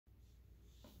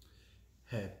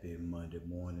Happy Monday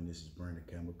morning. This is Brandon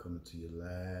Campbell coming to you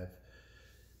live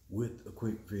with a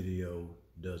quick video.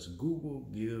 Does Google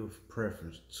give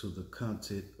preference to the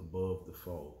content above the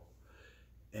fold?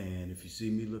 And if you see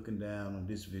me looking down on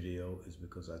this video, it's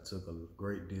because I took a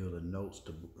great deal of notes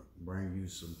to bring you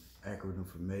some accurate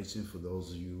information for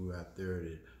those of you out there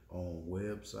that own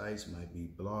websites, might be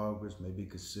bloggers, maybe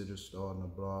consider starting a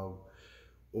blog,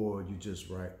 or you just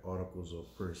write articles or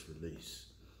press release.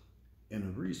 In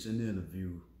a recent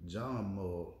interview, John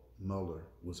Mueller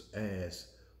was asked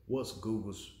what's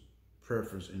Google's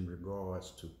preference in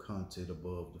regards to content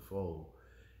above the fold.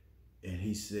 And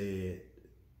he said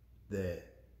that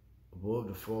above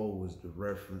the fold was the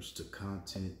reference to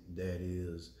content that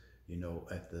is,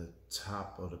 at the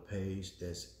top of the page,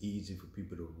 that's easy for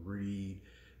people to read.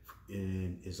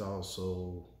 And it's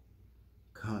also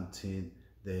content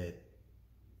that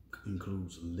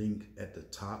includes link at the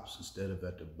tops instead of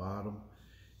at the bottom.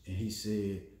 And he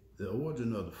said the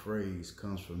origin of the phrase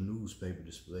comes from newspaper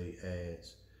display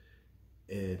ads,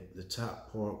 and the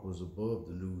top part was above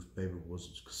the newspaper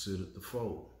was considered the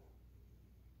fold.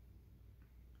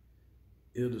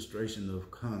 Illustration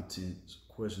of content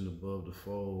question above the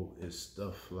fold is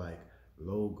stuff like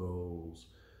logos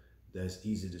that's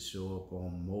easy to show up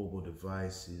on mobile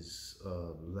devices,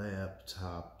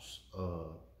 laptops,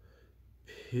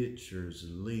 pictures,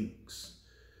 links.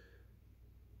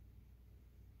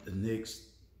 The next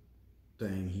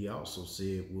thing he also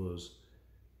said was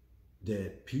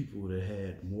that people that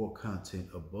had more content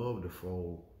above the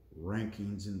fold,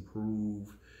 rankings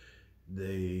improved.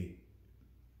 They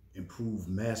improved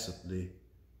massively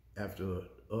after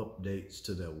updates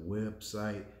to their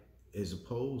website, as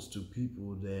opposed to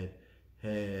people that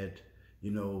had,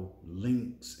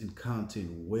 links and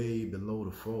content way below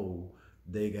the fold.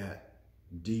 They got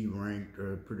deranked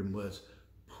or pretty much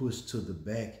pushed to the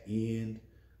back end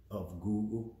of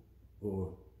Google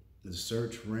or the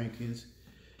search rankings.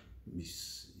 Let me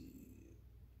see.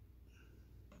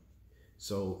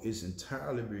 So it's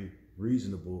entirely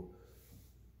reasonable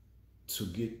to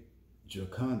get your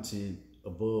content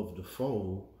above the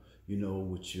fold,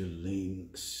 with your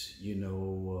links,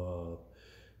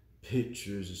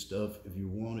 pictures and stuff, if you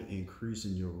want to increase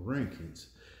in your rankings.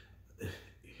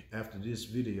 After this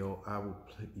video, I will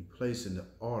be placing the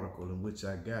article in which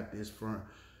I got this from.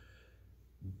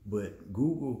 But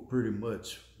Google pretty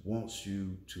much wants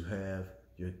you to have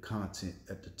your content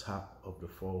at the top of the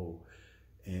fold.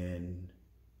 And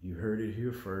you heard it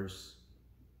here first.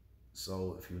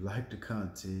 So if you like the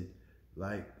content,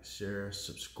 like, share,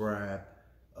 subscribe.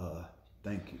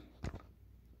 Thank you.